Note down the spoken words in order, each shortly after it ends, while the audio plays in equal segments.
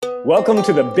Welcome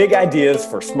to the Big Ideas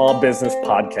for Small Business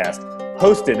podcast,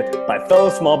 hosted by fellow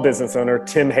small business owner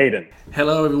Tim Hayden.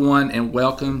 Hello, everyone, and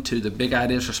welcome to the Big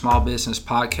Ideas for Small Business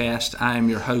podcast. I am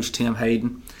your host, Tim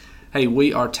Hayden. Hey,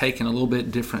 we are taking a little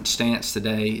bit different stance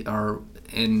today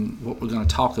in what we're going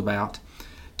to talk about.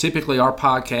 Typically, our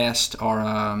podcasts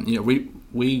are,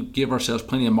 we give ourselves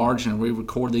plenty of margin, and we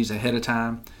record these ahead of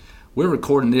time. We're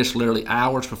recording this literally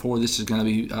hours before this is going to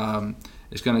be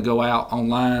it's going to go out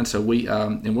online. So we're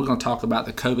going to talk about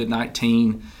the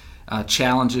COVID-19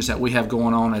 challenges that we have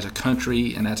going on as a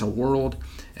country and as a world.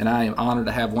 And I am honored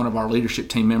to have one of our leadership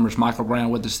team members, Michael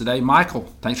Brown, with us today.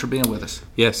 Michael, thanks for being with us.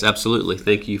 Yes, absolutely.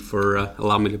 Thank you for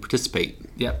allowing me to participate.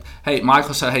 Yep. Hey,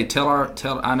 Michael, so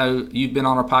tell I know you've been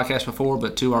on our podcast before,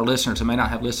 but to our listeners who may not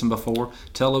have listened before,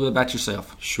 tell a little bit about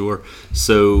yourself. Sure.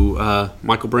 So,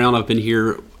 Michael Brown, I've been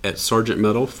here at Sargent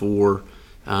Metal for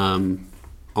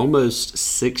almost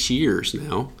 6 years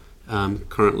now.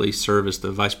 Currently serve as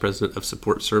the Vice President of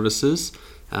Support Services.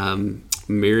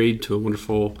 Married to a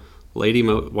wonderful lady,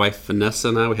 my wife Vanessa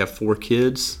and I. We have 4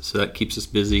 kids, so that keeps us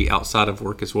busy outside of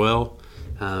work as well.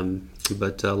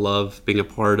 But I love being a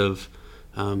part of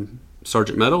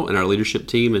Sargent Metal and our leadership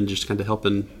team and just kind of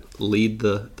helping lead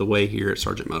the way here at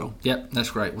Sargent Metal. Yep, that's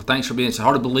great. Well, thanks for being. It's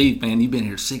hard to believe, man. You've been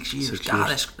here 6 years. God,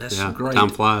 that's great. Time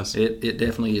flies. It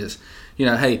definitely is.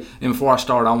 Hey, and before I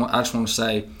start, I just want to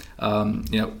say,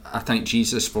 I thank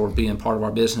Jesus for being part of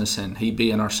our business and He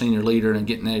being our senior leader and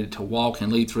getting ready to walk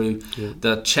and lead through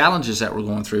the challenges that we're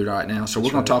going through right now. So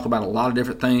we're going to talk about a lot of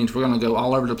different things. We're going to go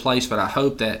all over the place, but I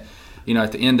hope that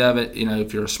at the end of it,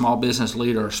 if you're a small business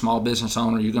leader or a small business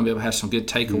owner, you're going to be able to have some good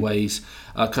takeaways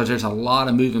because there's a lot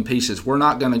of moving pieces. We're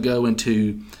not going to go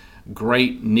into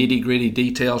great nitty-gritty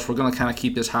details. We're going to kind of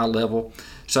keep this high level.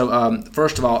 So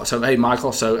first of all, hey,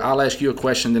 Michael, so I'll ask you a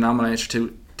question, then I'm going to answer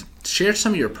to share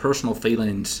some of your personal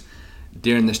feelings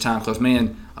during this time because,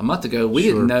 man, a month ago, we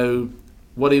didn't know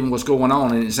what even was going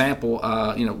on. An example,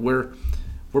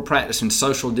 we're practicing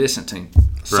social distancing.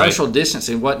 Right. Social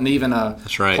distancing wasn't even a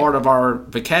part of our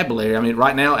vocabulary. I mean,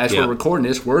 right now, as we're recording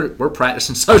this, we're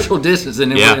practicing social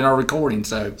distancing in our recording.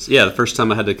 So the first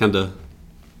time I had to kind of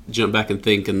jump back and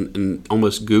think and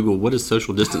almost Google what does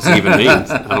social distancing even mean.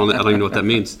 I don't even know what that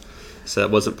means. So that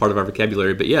wasn't part of our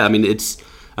vocabulary. But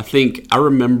I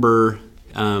remember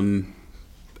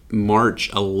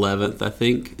March 11th, I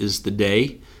think, is the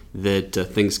day that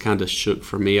things kind of shook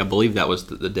for me. I believe that was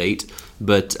the date.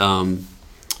 But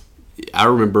I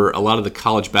remember a lot of the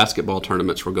college basketball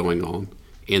tournaments were going on,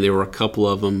 and there were a couple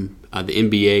of them. The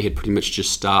NBA had pretty much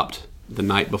just stopped the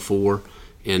night before,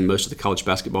 and most of the college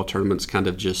basketball tournaments kind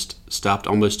of just stopped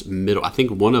almost middle. I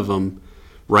think one of them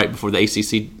right before the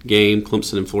ACC game,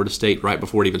 Clemson and Florida State, right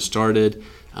before it even started.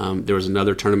 There was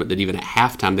another tournament that even at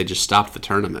halftime they just stopped the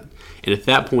tournament. And at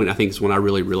that point, I think is when I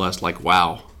really realized,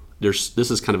 wow, this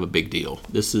is kind of a big deal.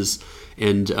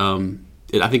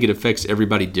 I think it affects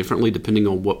everybody differently depending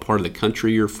on what part of the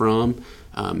country you're from,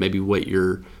 maybe what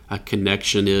your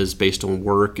connection is based on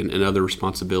work and other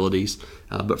responsibilities.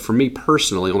 But for me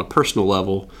personally, on a personal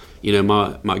level,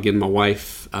 my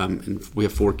wife, and we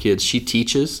have 4 kids. She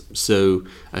teaches, so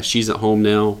she's at home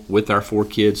now with our 4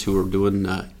 kids who are doing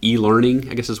e-learning,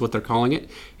 I guess is what they're calling it,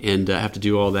 and have to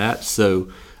do all that. So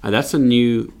that's a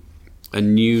new.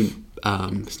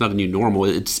 It's not a new normal.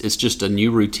 It's just a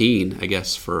new routine, I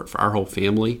guess, for our whole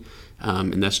family,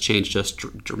 and that's changed us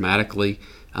dramatically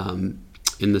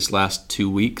in this last 2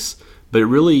 weeks. But it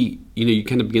really, you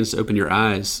kind of begins to open your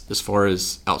eyes as far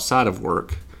as outside of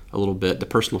work a little bit, the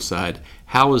personal side.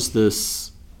 How does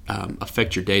this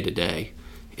affect your day to day?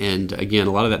 And again,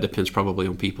 a lot of that depends probably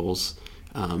on people's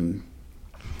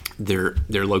their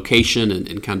location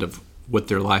and kind of what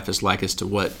their life is like as to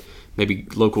what maybe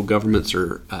local governments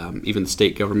or even the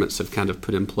state governments have kind of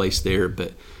put in place there.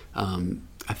 But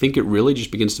I think it really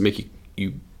just begins to make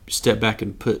you step back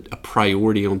and put a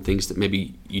priority on things that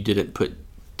maybe you didn't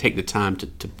take the time to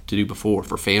do before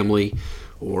for family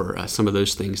or some of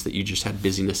those things that you just had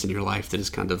busyness in your life that has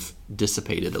kind of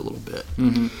dissipated a little bit.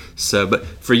 Mm-hmm. So, but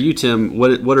for you, Tim,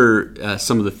 what are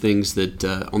some of the things that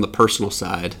on the personal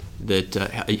side that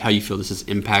how you feel this has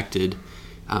impacted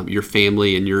your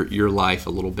family and your life a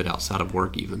little bit outside of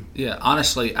work even? Yeah,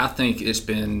 honestly, I think it's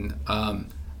been,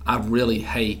 I really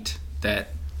hate that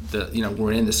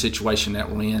we're in the situation that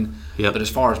we're in. Yep. But as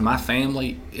far as my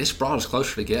family, it's brought us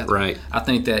closer together. Right. I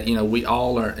think that, we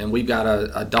all are, and we've got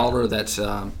a daughter that's,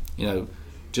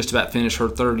 just about finished her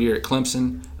third year at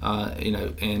Clemson.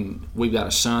 And we've got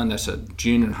a son that's a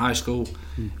junior in high school.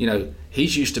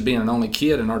 He's used to being an only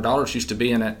kid, and our daughter's used to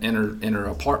being in her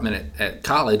apartment at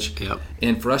college. Yep.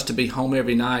 And for us to be home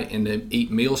every night and to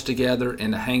eat meals together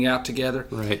and to hang out together,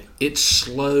 right. It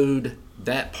slowed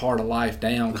that part of life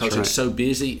down because it's so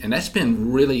busy, and that's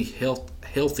been really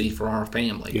healthy for our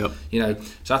family. Yep.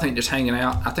 So I think just hanging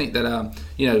out. I think that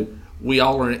we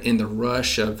all are in the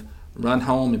rush of run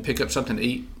home and pick up something to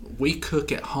eat. We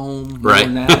cook at home more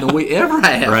now than we ever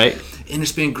have, right. And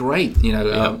it's been great. We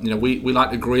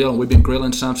like to grill, and we've been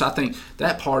grilling some. So I think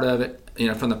that part of it,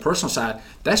 from the personal side,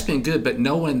 that's been good. But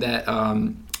knowing that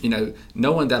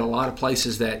knowing that a lot of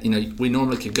places that we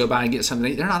normally could go by and get something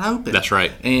to eat, they're not open. That's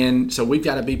right. And so we've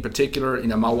got to be particular.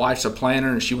 My wife's a planner,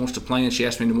 and she wants to plan. She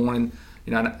asked me in the morning,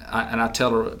 and I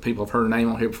tell her, people have heard her name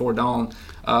on here before, Dawn.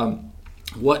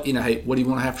 What do you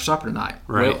want to have for supper tonight?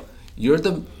 Right. Well, you're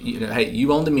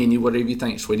you own the menu, whatever you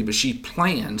think, sweetie. But she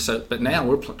plans. But now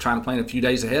we're trying to plan a few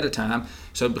days ahead of time.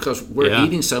 So because we're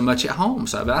eating so much at home.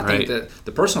 So, but I think that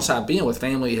the personal side, being with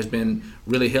family, has been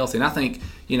really healthy. And I think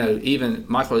even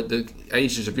Michael, at the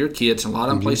ages of your kids, a lot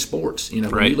of them play sports. When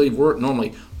you leave work,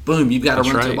 normally, boom, you've got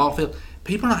to run to the ball field.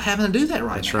 People are not having to do that right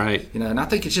now. That's right. And I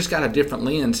think it's just got a different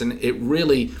lens, and it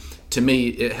really, to me,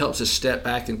 it helps us step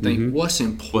back and think what's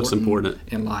important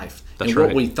in life. That's and right.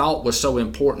 what we thought was so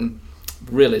important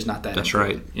really is not that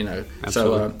important. That's right.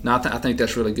 So I think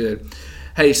that's really good.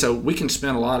 Hey, so we can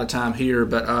spend a lot of time here,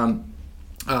 but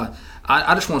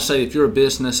I just want to say, if you're a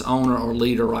business owner or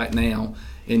leader right now,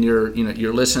 and you're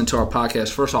listening to our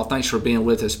podcast, first of all, thanks for being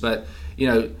with us. But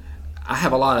I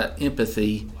have a lot of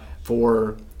empathy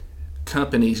for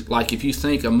companies. Like, if you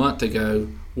think a month ago,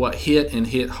 what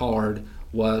hit hard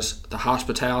was the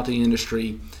hospitality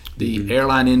industry, the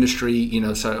airline industry.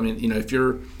 So if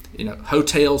you're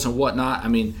hotels and whatnot,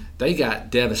 they got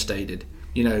devastated.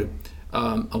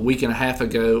 A week and a half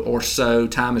ago or so,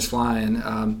 time is flying.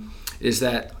 Is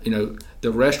that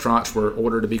the restaurants were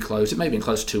ordered to be closed. It may have been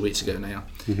closed 2 weeks ago now,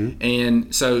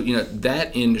 and so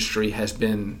that industry has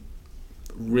been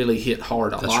really hit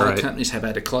hard. A lot of companies have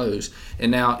had to close, and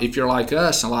now if you're like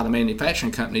us, a lot of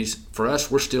manufacturing companies, for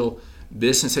us, we're still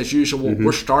business as usual.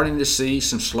 We're starting to see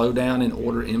some slowdown in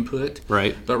order input.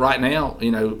 Right. But right now,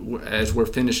 as we're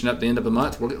finishing up the end of the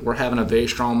month, we're having a very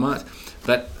strong month.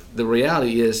 But the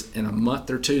reality is, in a month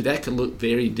or two, that could look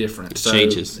very different. It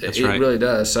changes. That's right. It really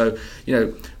does. So,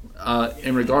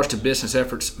 in regards to business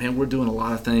efforts, man, we're doing a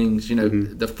lot of things.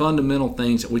 The fundamental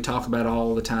things that we talk about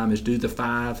all the time is do the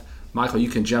 5. Michael, you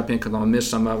can jump in because I'm going to miss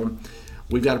some of them.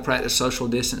 We've got to practice social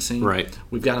distancing. Right.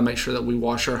 We've got to make sure that we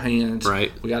wash our hands.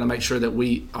 Right. We got to make sure that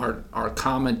our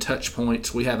common touch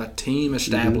points, we have a team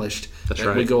established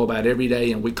that we go about every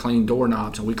day, and we clean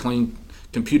doorknobs and we clean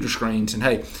computer screens. And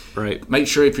hey, make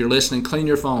sure, if you're listening, clean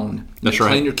your phone.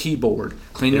 Clean your keyboard.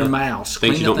 Clean your mouse.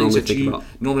 Things clean you the things that you about.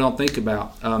 normally don't think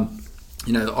about. Our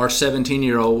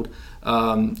 17-year-old,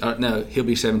 he'll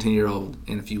be 17-year-old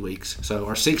in a few weeks. So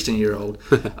our 16-year-old,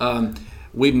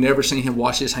 we've never seen him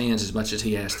wash his hands as much as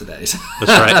he has today.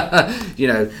 That's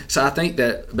right. So I think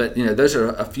that, but those are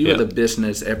a few of the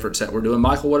business efforts that we're doing.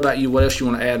 Michael, what about you? What else you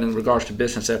want to add in regards to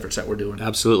business efforts that we're doing?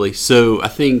 Absolutely. So I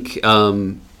think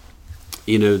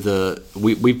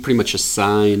we pretty much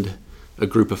assigned a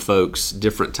group of folks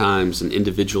different times, and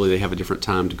individually they have a different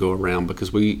time to go around,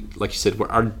 because we, like you said,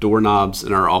 our doorknobs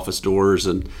and our office doors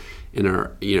and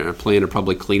our our plan are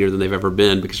probably cleaner than they've ever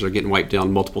been, because they're getting wiped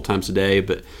down multiple times a day.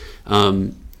 But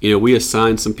we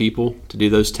assign some people to do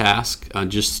those tasks.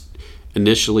 Just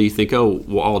initially you think,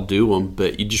 I'll do them,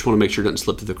 but you just want to make sure it doesn't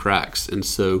slip through the cracks. And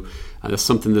so that's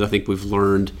something that I think we've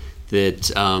learned,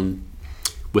 that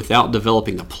without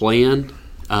developing a plan,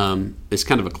 it's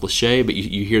kind of a cliche, but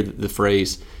you hear the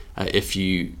phrase, if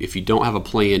you don't have a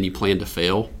plan, you plan to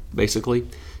fail, basically.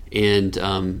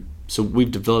 And so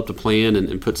we've developed a plan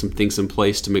and put some things in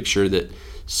place to make sure that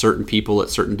certain people at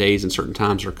certain days and certain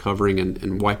times are covering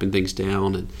and wiping things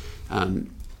down. And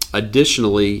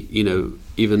additionally,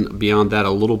 even beyond that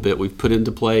a little bit, we've put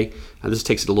into play, this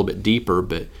takes it a little bit deeper,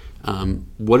 but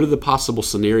what are the possible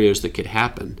scenarios that could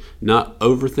happen? Not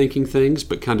overthinking things,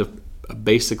 but kind of a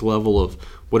basic level of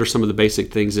what are some of the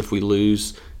basic things if we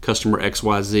lose customer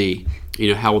XYZ?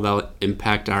 How will that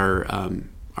impact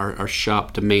our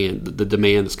shop demand, the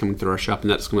demand that's coming through our shop,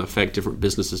 and that's going to affect different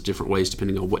businesses different ways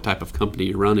depending on what type of company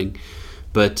you're running.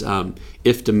 But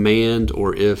if demand,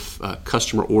 or if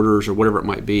customer orders or whatever it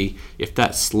might be, if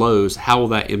that slows, how will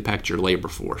that impact your labor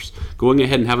force? Going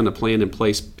ahead and having a plan in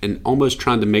place and almost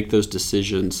trying to make those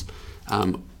decisions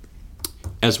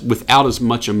as without as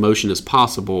much emotion as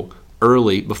possible,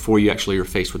 early before you actually are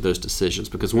faced with those decisions.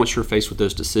 Because once you're faced with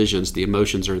those decisions, the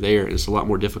emotions are there, and it's a lot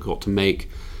more difficult to make,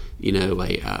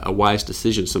 a wise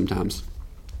decision sometimes,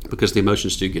 because the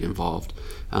emotions do get involved.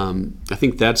 I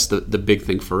think that's the big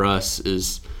thing for us,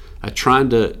 is trying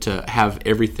to have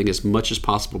everything as much as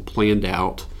possible planned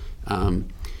out,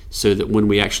 so that when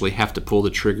we actually have to pull the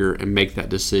trigger and make that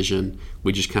decision,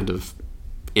 we just kind of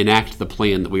enact the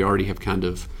plan that we already have kind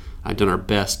of done our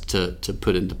best to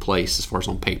put into place, as far as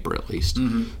on paper at least.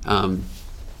 I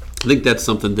think that's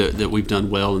something that we've done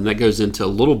well, and that goes into a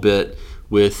little bit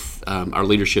with our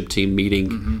leadership team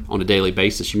meeting on a daily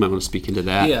basis. You might want to speak into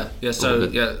that.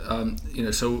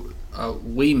 So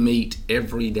we meet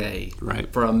every day,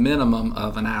 right, for a minimum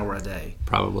of an hour a day.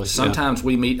 Probably. Sometimes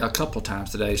we meet a couple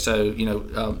times a day. So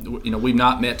we've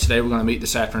not met today. We're going to meet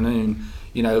this afternoon.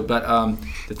 But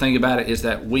the thing about it is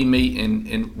that we meet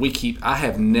and we keep. I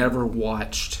have never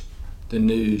watched the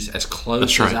news as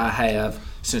close as I have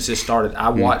since it started. I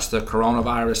watch the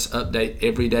coronavirus update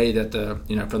every day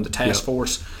that from the task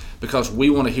force, because we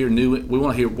want to hear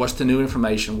what's the new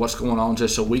information, what's going on,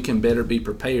 just so we can better be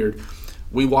prepared.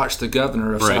 We watch the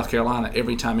governor of South Carolina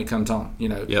every time he comes on,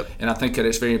 and I think that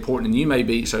it's very important.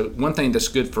 And so one thing that's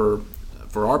good for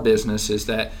our business is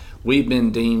that we've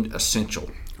been deemed essential.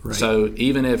 Right. So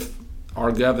even if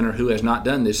our governor, who has not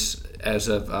done this as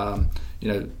of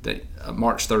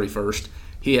March 31st,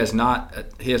 he has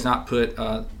not put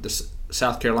the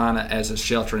South Carolina as a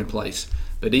shelter in place.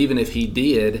 But even if he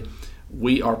did,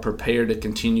 we are prepared to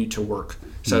continue to work.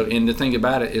 So, and the thing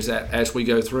about it is that as we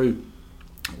go through,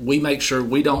 we make sure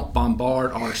we don't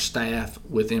bombard our staff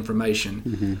with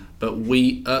information, but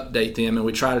we update them, and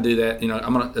we try to do that. That's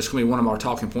going to be one of our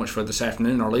talking points for this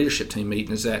afternoon, our leadership team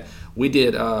meeting, is that we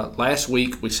did last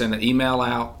week. We sent an email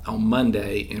out on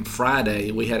Monday, and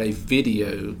Friday we had a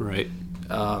video,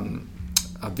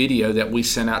 a video that we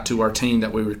sent out to our team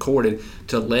that we recorded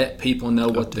to let people know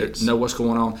what's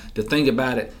going on. The thing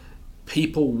about it,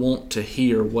 people want to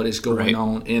hear what is going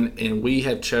on, and we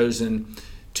have chosen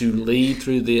to lead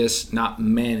through this, not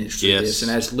manage through this.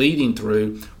 And as leading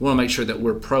through, we want to make sure that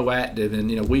we're proactive.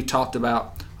 And we've talked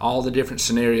about all the different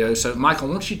scenarios. So, Michael,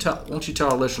 why don't you tell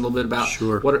our listeners a little bit about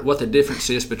what the difference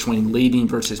is between leading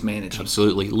versus managing?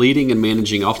 Absolutely, leading and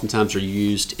managing oftentimes are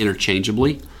used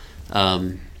interchangeably.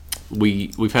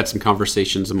 We've had some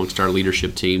conversations amongst our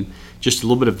leadership team, just a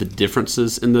little bit of the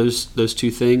differences in those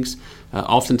two things.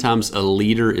 Oftentimes, a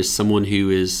leader is someone who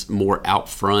is more out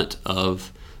front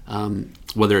of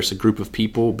whether it's a group of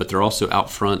people, but they're also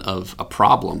out front of a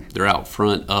problem. They're out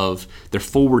front of, they're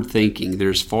forward thinking. They're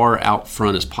as far out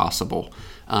front as possible.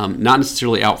 Not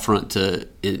necessarily out front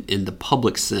in the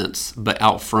public sense, but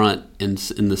out front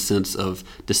in the sense of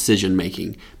decision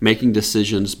making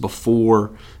decisions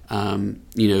before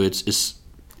it's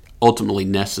ultimately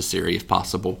necessary, if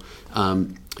possible.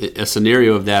 A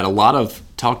scenario of that,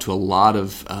 talked to a lot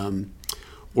of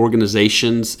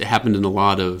organizations. It happened in a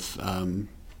lot of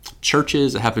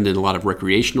churches. It happened in a lot of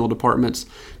recreational departments,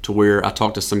 to where I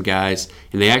talked to some guys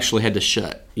and they actually had to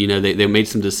shut. They made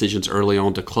some decisions early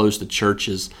on to close the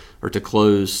churches, or to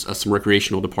close some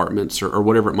recreational departments, or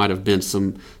whatever it might have been,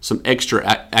 some extra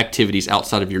activities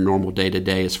outside of your normal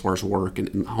day-to-day as far as work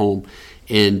and home.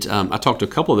 And I talked to a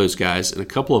couple of those guys, and a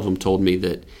couple of them told me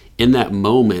that in that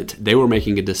moment they were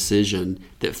making a decision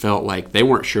that felt like they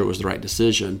weren't sure it was the right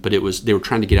decision, but they were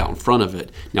trying to get out in front of it.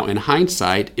 Now, in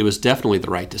hindsight, it was definitely the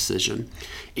right decision.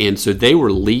 And so they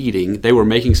were leading, they were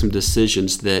making some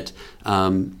decisions that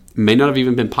may not have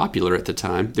even been popular at the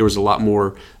time. There was a lot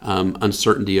more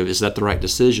uncertainty of, is that the right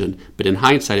decision? But in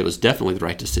hindsight, it was definitely the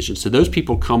right decision. So those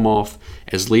people come off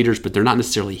as leaders, but they're not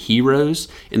necessarily heroes,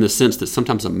 in the sense that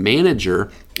sometimes a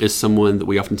manager is someone that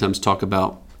we oftentimes talk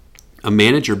about. A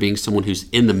manager being someone who's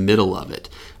in the middle of it.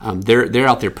 They're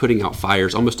out there putting out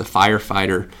fires, almost a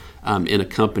firefighter in a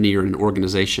company or an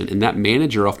organization. And that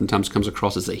manager oftentimes comes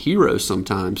across as a hero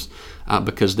sometimes,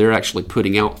 because they're actually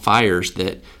putting out fires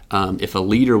that if a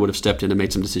leader would have stepped in and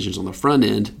made some decisions on the front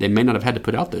end, they may not have had to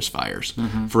put out those fires.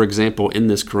 For example, in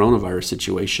this coronavirus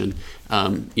situation,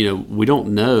 we don't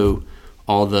know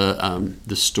all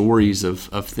the stories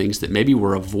of things that maybe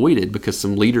were avoided because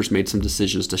some leaders made some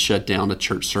decisions to shut down a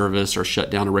church service or shut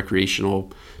down a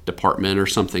recreational department or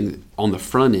something on the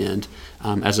front end,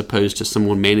 as opposed to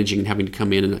someone managing and having to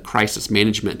come in a crisis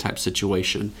management type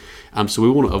situation. So we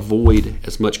want to avoid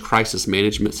as much crisis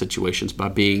management situations by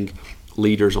being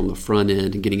leaders on the front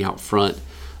end and getting out front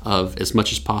of as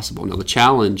much as possible. Now, the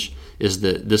challenge is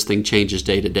that this thing changes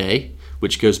day to day,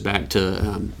 which goes back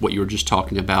to what you were just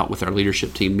talking about with our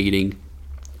leadership team meeting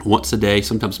once a day,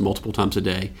 sometimes multiple times a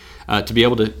day, to be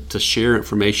able to share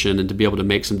information and to be able to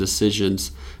make some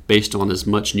decisions based on as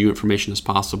much new information as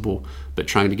possible, but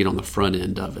trying to get on the front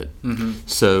end of it.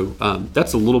 So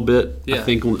that's a little bit, I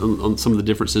think, on some of the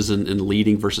differences in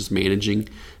leading versus managing.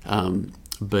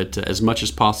 But as much as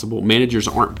possible, managers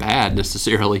aren't bad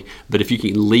necessarily, but if you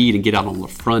can lead and get out on the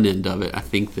front end of it, I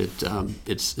think that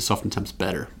it's oftentimes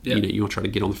better. Yeah. You want to try to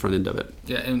get on the front end of it.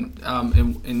 Yeah,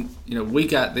 and we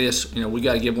got this. We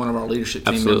got to give one of our leadership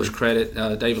team members credit.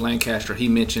 David Lancaster. He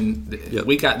mentioned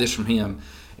we got this from him,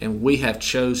 and we have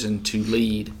chosen to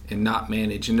lead and not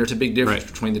manage. And there's a big difference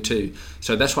between the two.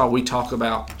 So that's why we talk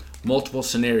about multiple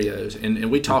scenarios,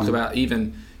 and we talk about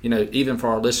even for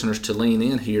our listeners to lean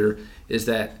in here, is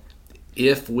that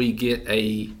if we get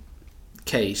a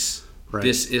case,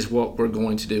 this is what we're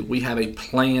going to do. We have a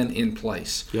plan in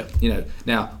place. Yep.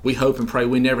 Now we hope and pray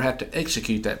we never have to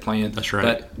execute that plan. That's right.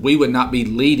 But we would not be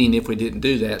leading if we didn't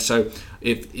do that. So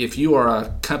if you are a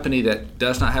company that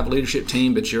does not have a leadership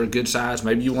team, but you're a good size,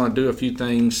 maybe you want to do a few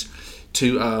things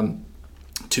to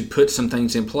put some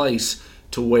things in place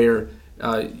to where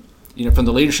from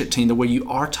the leadership team, to where you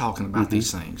are talking about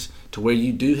these things, to where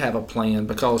you do have a plan,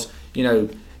 because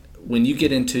when you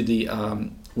get into the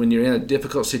when you're in a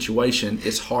difficult situation,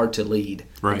 it's hard to lead.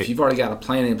 Right. If you've already got a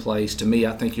plan in place, to me,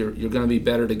 I think you're going to be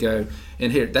better to go.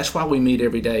 And that's why we meet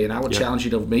every day. And I would challenge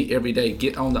you to meet every day.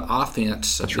 Get on the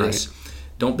offense of this. Right.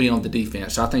 Don't be on the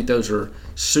defense. I think those are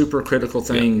super critical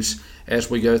things as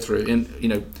we go through.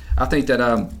 And I think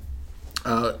that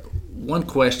one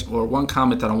question or one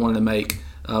comment that I wanted to make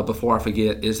before I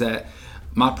forget is that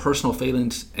my personal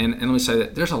feelings, and let me say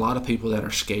that there's a lot of people that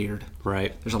are scared.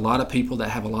 Right. There's a lot of people that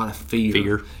have a lot of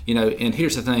fear. And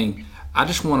here's the thing. I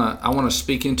want to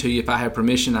speak into you, if I have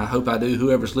permission. I hope I do.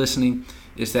 Whoever's listening,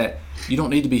 is that you don't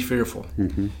need to be fearful.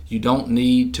 You don't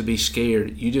need to be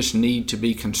scared. You just need to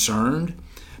be concerned.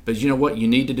 But you know what? You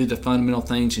need to do the fundamental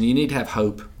things, and you need to have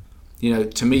hope.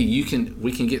 To me,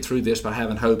 we can get through this by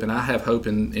having hope, and I have hope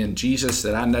in Jesus,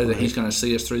 that I know that He's going to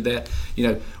see us through that.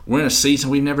 We're in a season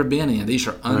we've never been in. These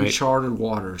are uncharted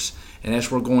waters, and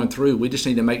as we're going through, we just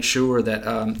need to make sure that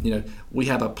we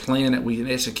have a plan that we can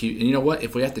execute. And you know what?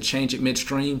 If we have to change it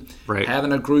midstream,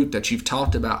 having a group that you've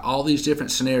talked about all these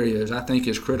different scenarios, I think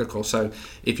is critical. So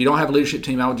if you don't have a leadership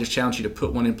team, I would just challenge you to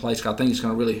put one in place, because I think it's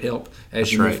going to really help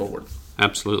as you move forward.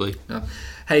 Absolutely.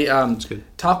 Hey,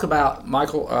 talk about,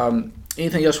 Michael,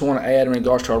 anything else we want to add in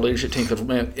regards to our leadership team? Because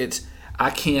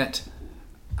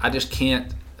I just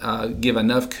can't give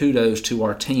enough kudos to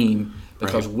our team,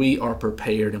 because we are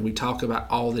prepared, and we talk about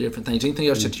all the different things. Anything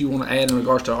else that you want to add in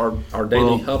regards to our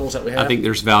daily huddles that we have? I think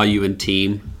there's value in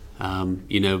team.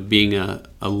 Being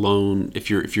alone, if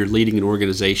you're leading an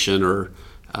organization or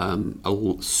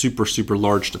a super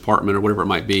large department or whatever it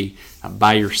might be,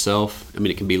 by yourself,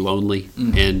 it can be lonely.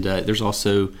 And there's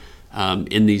also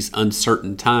in these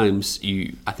uncertain times,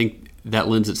 I think that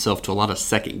lends itself to a lot of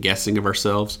second guessing of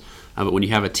ourselves. But when you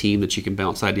have a team that you can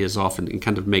bounce ideas off and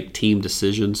kind of make team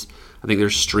decisions, I think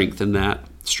there's strength in that,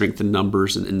 strength in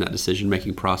numbers and in that decision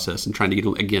making process, and trying to get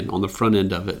again on the front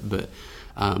end of it. But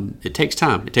it takes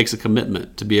time. It takes a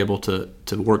commitment to be able to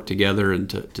work together and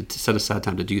to set aside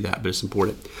time to do that. But it's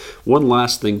important. One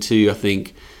last thing too, I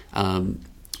think,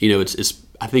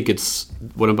 I think it's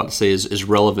what I'm about to say is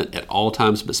relevant at all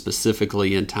times, but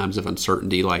specifically in times of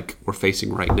uncertainty like we're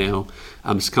facing right now.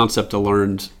 It's a concept I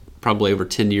learned probably over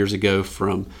 10 years ago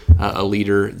from a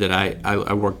leader that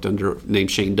I worked under named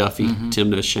Shane Duffy.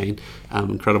 Tim knows Shane,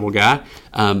 incredible guy.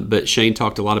 But Shane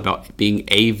talked a lot about being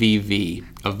AVV,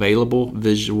 available,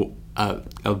 visible,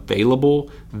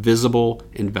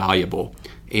 and valuable.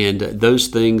 And those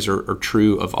things are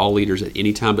true of all leaders at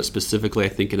any time, but specifically I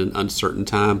think in an uncertain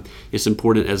time, it's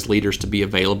important as leaders to be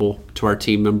available to our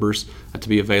team members, to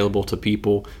be available to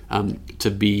people,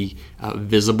 to be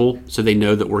visible so they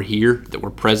know that we're here, that we're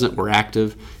present, we're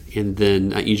active, and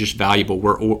then you're just valuable.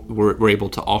 We're able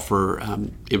to offer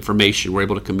information. We're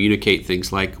able to communicate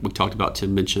things like we talked about,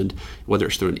 Tim mentioned, whether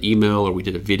it's through an email or we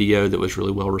did a video that was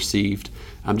really well received.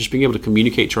 Just being able to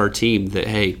communicate to our team that,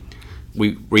 hey,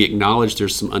 we acknowledge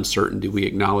there's some uncertainty. We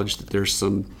acknowledge that there's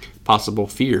some possible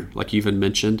fear, like you even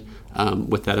mentioned,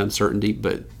 with that uncertainty.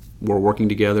 But we're working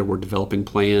together. We're developing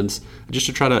plans just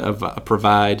to try to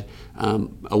provide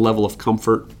a level of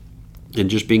comfort and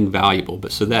just being valuable.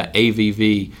 But so that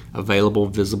AVV, available,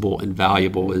 visible, and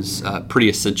valuable, is pretty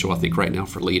essential, I think, right now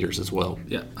for leaders as well.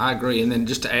 Yeah, I agree. And then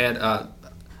just to add,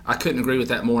 I couldn't agree with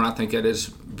that more. And I think that is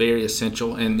very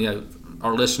essential. And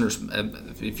our listeners,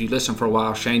 if you listen for a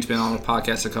while, Shane's been on the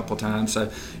podcast a couple of times.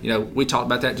 So, we talked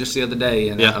about that just the other day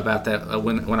and about that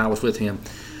when I was with him.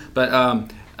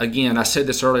 But again, I said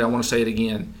this earlier, I want to say it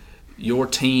again. Your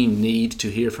team needs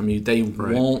to hear from you. They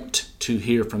want to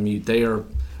hear from you. They are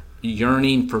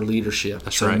yearning for leadership.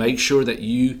 That's so right. make sure that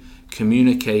you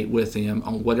communicate with them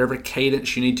on whatever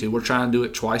cadence you need to. We're trying to do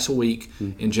it twice a week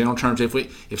in general terms.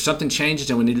 If something changes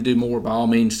and we need to do more, by all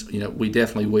means, we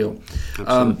definitely will.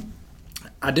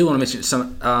 I do want to mention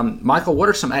some, Michael, what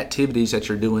are some activities that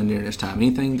you're doing during this time?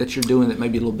 Anything that you're doing that may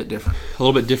be a little bit different? A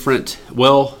little bit different.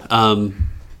 Well,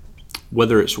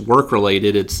 whether it's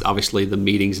work-related, it's obviously the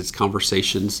meetings, it's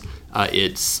conversations,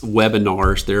 it's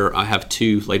webinars. I have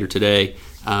 2 later today.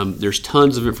 There's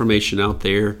tons of information out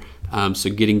there, so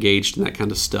get engaged in that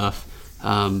kind of stuff.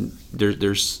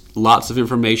 There's lots of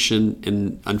information,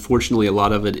 and unfortunately a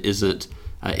lot of it isn't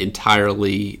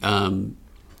entirely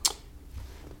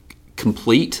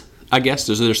complete, I guess.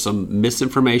 There's some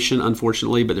misinformation,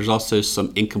 unfortunately, but there's also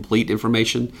some incomplete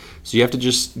information. So you have to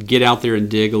just get out there and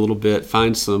dig a little bit,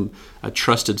 find some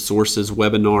trusted sources,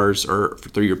 webinars, or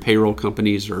through your payroll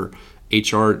companies or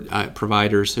HR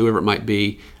providers, whoever it might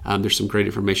be. There's some great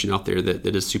information out there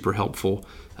that is super helpful.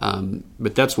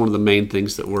 But that's one of the main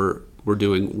things that we're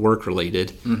doing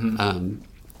work-related.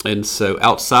 And so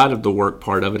outside of the work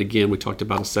part of it, again, we talked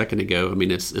about a second ago, I mean,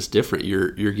 it's different.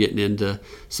 You're getting into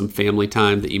some family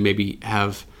time that you maybe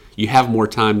have more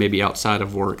time maybe outside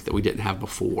of work that we didn't have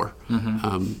before.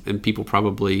 And people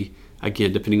probably,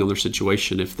 again, depending on their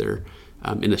situation, if they're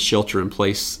in a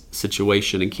shelter-in-place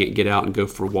situation and can't get out and go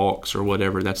for walks or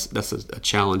whatever, that's a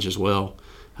challenge as well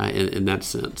in that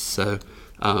sense. So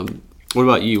what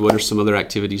about you? What are some other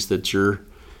activities that you're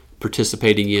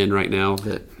participating in right now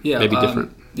that may be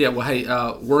different? Well, hey,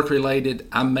 work-related,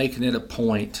 I'm making it a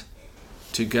point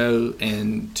to go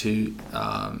and to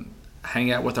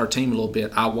hang out with our team a little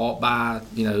bit. I walk by,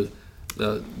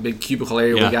 the big cubicle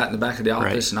area we got in the back of the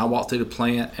office, and I walk through the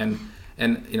plant, and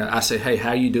I say, hey,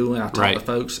 how you doing? I talk to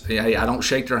folks. Hey, I don't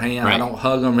shake their hand. I don't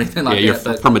hug them or anything like that.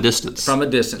 But from a distance. From a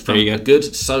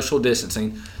good social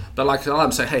distancing. But like a lot of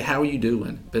them say, hey, how are you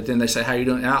doing? But then they say, how are you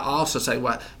doing? And I also say,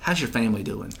 well, how's your family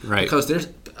doing? Right. Because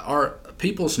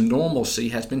people's normalcy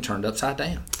has been turned upside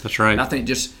down. That's right. And I think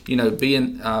just,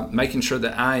 being, making sure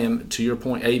that I am, to your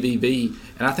point, AVB,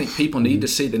 and I think people need to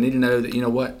see, they need to know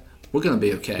that, we're going to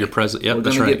be okay. You're present. Yep, we're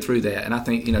going to get through that. And I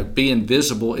think, being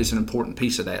visible is an important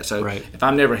piece of that. So if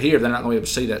I'm never here, they're not going to be able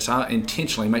to see that. So I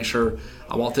intentionally make sure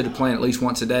I walk through the plant at least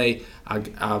once a day. I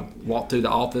walk through the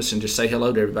office and just say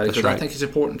hello to everybody, because I think it's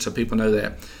important so people know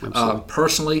that.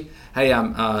 Personally, hey,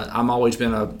 I'm always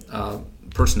been a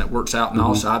person that works out, and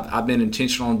also I've been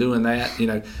intentional on doing that,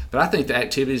 but I think the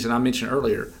activities that I mentioned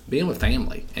earlier, being with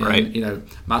family, and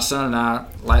my son and I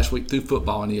last week threw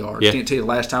football in the yard. Can't tell you the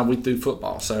last time we threw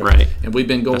football. So and we've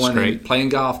been going and playing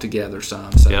golf together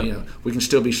some, so we can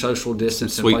still be social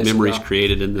distance. Some sweet memories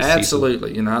created in this absolutely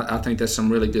season. I think that's some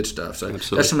really good stuff. So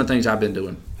that's some of the things I've been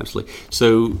doing. Absolutely.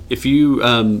 So if you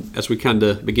as we kind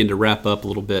of begin to wrap up a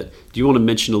little bit, do you want to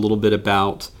mention a little bit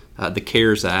about the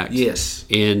CARES Act? Yes.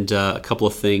 And a couple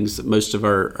of things that most of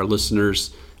our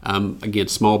listeners, again,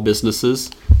 small businesses,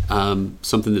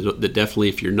 something that definitely,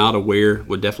 if you're not aware,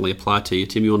 would definitely apply to you.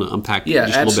 Tim, you want to unpack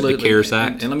just a little bit the CARES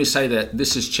Act? And let me say that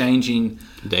this is changing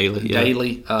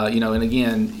daily. And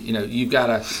again, you've got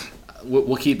to,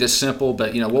 we'll keep this simple,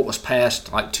 but what was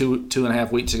passed like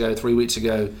 2.5 weeks ago, 3 weeks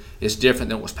ago is different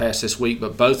than what was passed this week,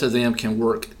 but both of them can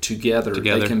work together.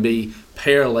 They can be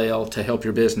parallel to help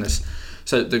your business.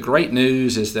 So the great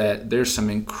news is that there's some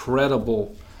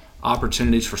incredible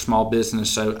opportunities for small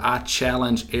business. So I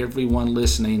challenge everyone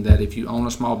listening that if you own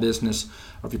a small business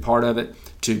or if you're part of it,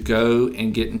 to go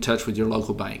and get in touch with your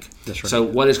local bank. That's right. So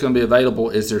what is going to be available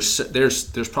is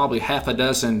there's probably half a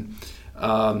dozen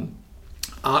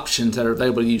options that are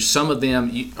available to you. Some of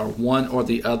them are one or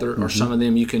the other, or some of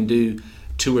them you can do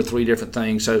 2 or 3 different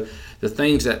things. So the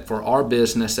things that for our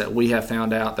business that we have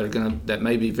found out that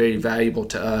may be very valuable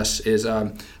to us is,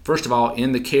 first of all,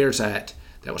 in the CARES Act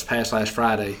that was passed last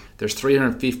Friday, there's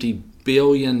 $350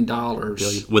 billion.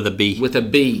 With a B. With a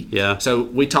B. Yeah. So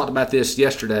we talked about this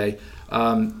yesterday.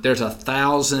 There's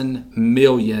 1,000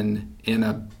 million in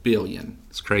a billion.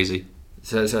 It's crazy.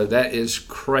 So that is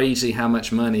crazy how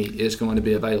much money is going to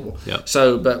be available. Yep.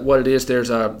 So, but what it is, there's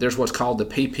what's called the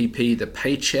PPP, the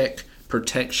Paycheck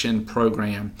Protection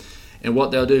Program. And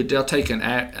what they'll do, they'll take an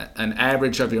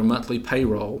average of your monthly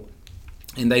payroll,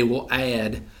 and they will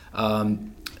add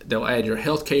your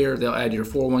health care, they'll add your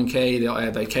 401k, they'll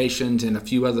add vacations and a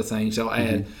few other things. They'll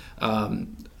add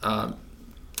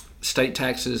state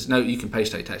taxes. No, you can pay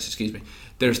state taxes, excuse me.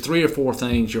 There's 3 or 4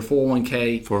 things, your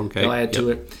 401k they'll add to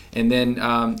it. And then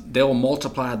they'll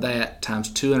multiply that times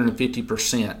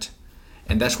 250%.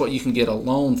 and that's what you can get a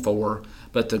loan for.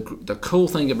 But the cool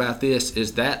thing about this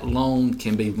is that loan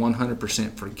can be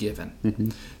 100% forgiven. Mm-hmm.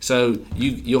 So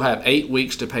you'll have 8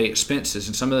 weeks to pay expenses,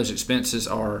 and some of those expenses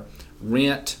are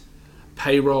rent,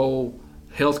 payroll,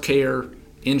 health care,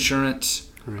 insurance,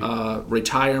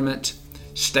 retirement,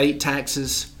 state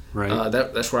taxes. Right.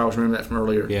 That's where I was remembering that from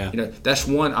earlier. Yeah. That's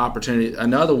one opportunity.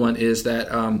 Another one is that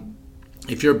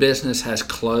if your business has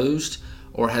closed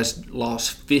or has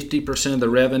lost 50% of the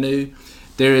revenue,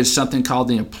 there is something called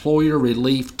the Employer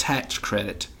Relief Tax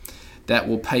Credit that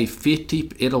will pay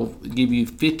it'll give you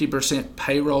 50%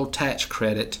 payroll tax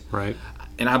credit. Right.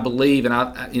 And I believe, and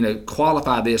I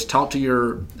qualify this, talk to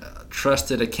your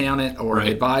trusted accountant or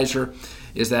advisor,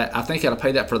 is that I think it'll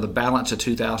pay that for the balance of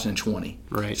 2020.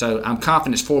 Right. So I'm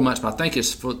confident it's 4 months, but I think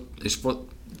it's for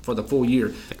the full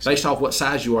year. Based off what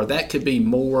size you are, that could be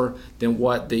more than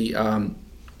what the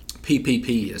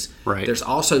PPP is. Right. There's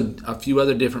also a few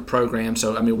other different programs.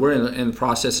 So I mean, we're in the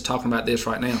process of talking about this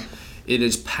right now. It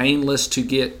is painless to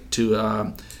get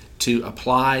to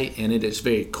apply, and it is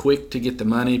very quick to get the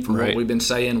money. From what we've been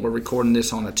saying, we're recording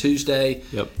this on a Tuesday,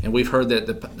 and we've heard that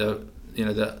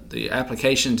the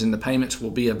applications and the payments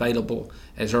will be available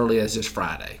as early as this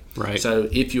Friday. Right. So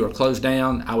if you are closed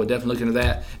down, I would definitely look into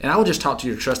that. And I would just talk to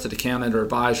your trusted accountant or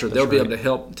advisor. They'll be able to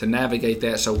help to navigate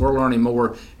that. So we're learning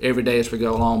more every day as we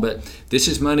go along. But this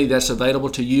is money that's available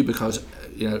to you because,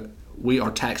 we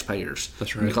are taxpayers.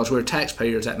 That's right. And because we're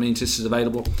taxpayers, that means this is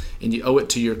available, and you owe it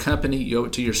to your company, you owe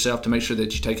it to yourself to make sure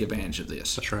that you take advantage of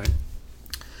this. That's right.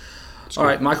 All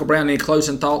right, Michael Brown, any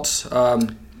closing thoughts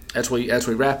as we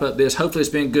wrap up this? Hopefully it's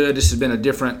been good. This has been a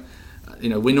different,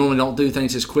 we normally don't do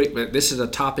things this quick, but this is a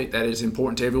topic that is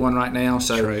important to everyone right now.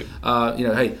 So,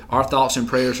 hey, our thoughts and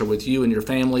prayers are with you and your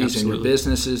families and your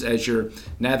businesses as you're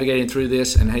navigating through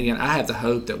this. And hey, I have the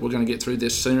hope that we're going to get through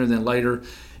this sooner than later.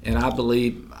 And I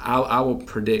believe, I will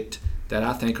predict that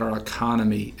I think our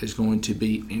economy is going to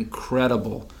be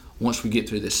incredible once we get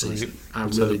through this season. I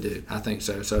really do. I think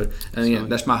so. So, and again,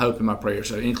 that's my hope and my prayer.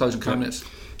 So, any closing comments?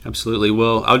 Absolutely.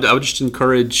 Well, I would just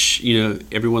encourage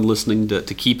everyone listening to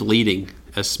keep leading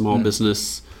as small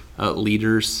business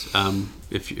leaders.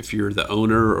 If you're the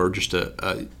owner or just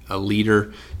a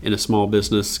leader in a small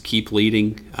business, keep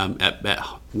leading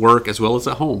at work as well as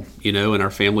at home. And our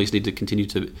families need to continue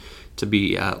to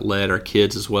be led, our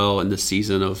kids as well, in this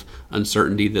season of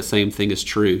uncertainty. The same thing is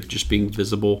true, just being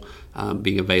visible,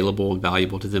 being available and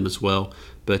valuable to them as well.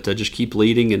 But just keep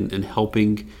leading and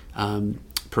helping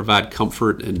provide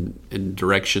comfort and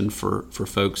direction for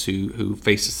folks who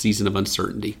face a season of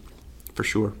uncertainty, for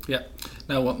sure. Yeah.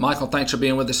 No, well, Michael, thanks for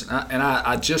being with us. And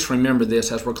I just remember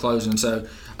this as we're closing. So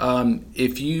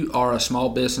if you are a small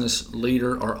business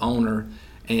leader or owner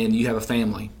and you have a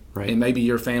family, and maybe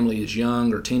your family is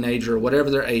young or teenager or whatever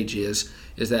their age is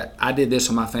that I did this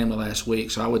on my family last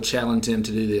week, so I would challenge them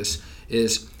to do this,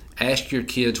 is ask your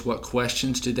kids what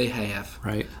questions do they have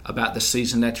about the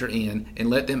season that you're in, and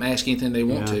let them ask anything they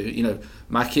want to.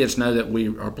 My kids know that we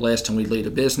are blessed and we lead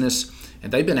a business,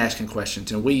 and they've been asking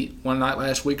questions. And one night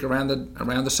last week around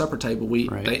the supper table,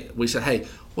 we said, hey,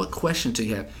 what questions do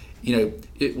you have?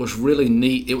 It was really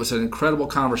neat. It was an incredible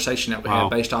conversation that we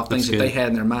had based off things that they had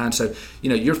in their mind. So,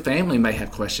 your family may have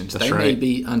questions. They may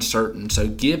be uncertain. So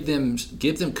give them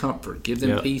comfort. Give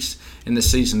them peace in the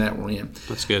season that we're in.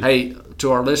 That's good. Hey,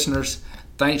 to our listeners,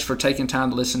 thanks for taking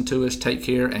time to listen to us. Take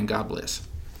care, and God bless.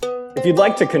 If you'd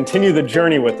like to continue the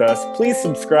journey with us, please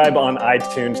subscribe on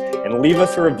iTunes and leave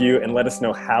us a review and let us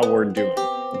know how we're doing.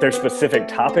 If there's specific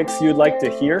topics you'd like to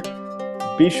hear,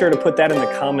 be sure to put that in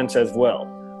the comments as well.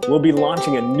 We'll be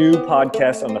launching a new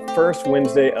podcast on the first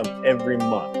Wednesday of every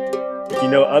month. If you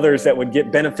know others that would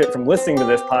get benefit from listening to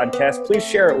this podcast, please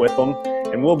share it with them,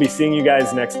 and we'll be seeing you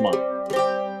guys next month.